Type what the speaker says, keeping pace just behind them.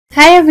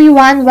Hi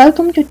everyone,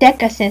 welcome to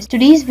Tech Assist.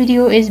 Today's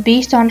video is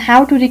based on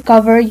how to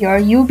recover your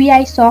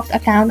Ubisoft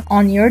account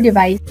on your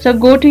device. So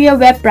go to your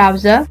web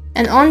browser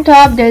and on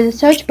top there is a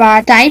search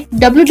bar, type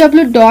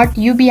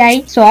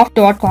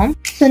www.ubisoft.com.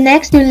 So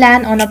next you'll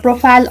land on a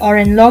profile or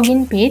a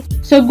login page.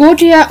 So go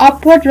to your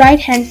upward right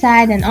hand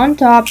side and on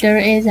top there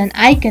is an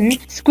icon,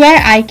 square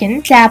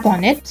icon, tap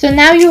on it. So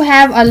now you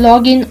have a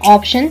login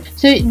option.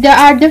 So there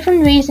are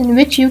different ways in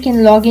which you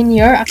can log in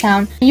your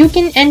account. You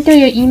can enter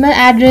your email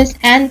address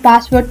and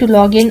password to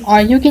log in, or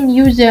you can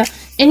use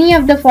any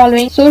of the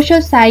following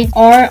social sites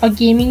or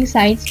gaming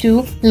sites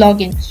to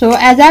log in. So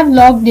as I've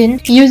logged in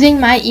using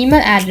my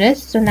email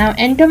address, so now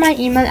enter my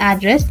email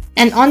address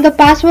and on the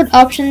password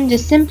option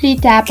just simply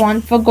tap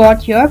on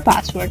forgot your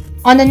password.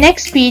 On the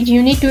next page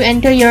you need to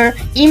enter your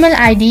email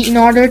ID in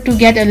order to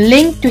get a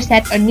link to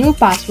set a new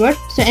password.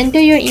 So enter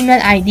your email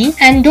ID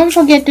and don't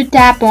forget to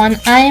tap on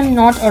I am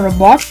not a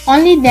robot.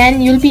 Only then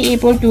you'll be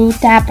able to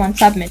tap on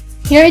submit.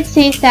 Here it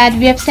says that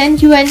we have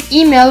sent you an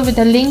email with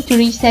a link to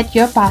reset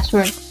your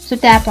password. So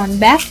tap on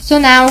back. So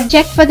now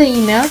check for the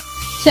email.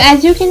 So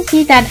as you can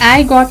see that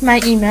I got my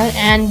email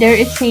and there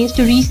it says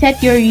to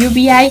reset your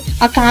UBI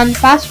account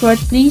password,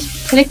 please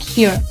click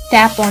here.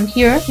 Tap on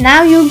here.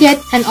 Now you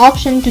get an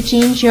option to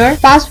change your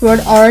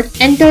password or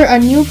enter a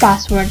new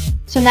password.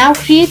 So now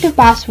create a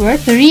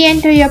password,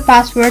 re-enter your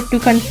password to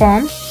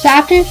confirm. So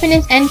after you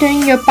finish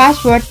entering your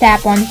password,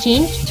 tap on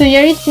change. So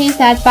here it says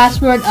that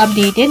password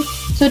updated.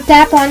 So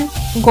tap on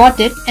got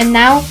it and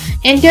now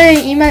enter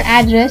your email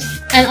address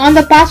and on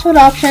the password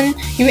option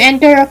you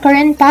enter a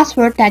current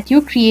password that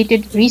you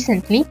created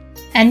recently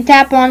and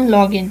tap on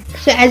login.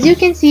 So as you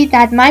can see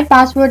that my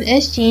password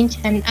is changed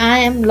and I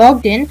am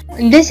logged in.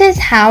 This is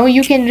how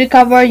you can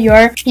recover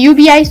your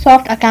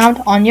Ubisoft account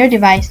on your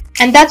device.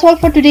 And that's all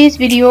for today's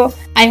video.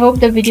 I hope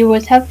the video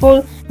was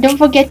helpful. Don't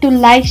forget to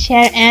like,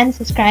 share and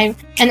subscribe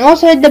and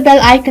also hit the bell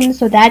icon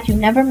so that you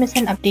never miss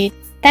an update.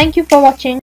 Thank you for watching.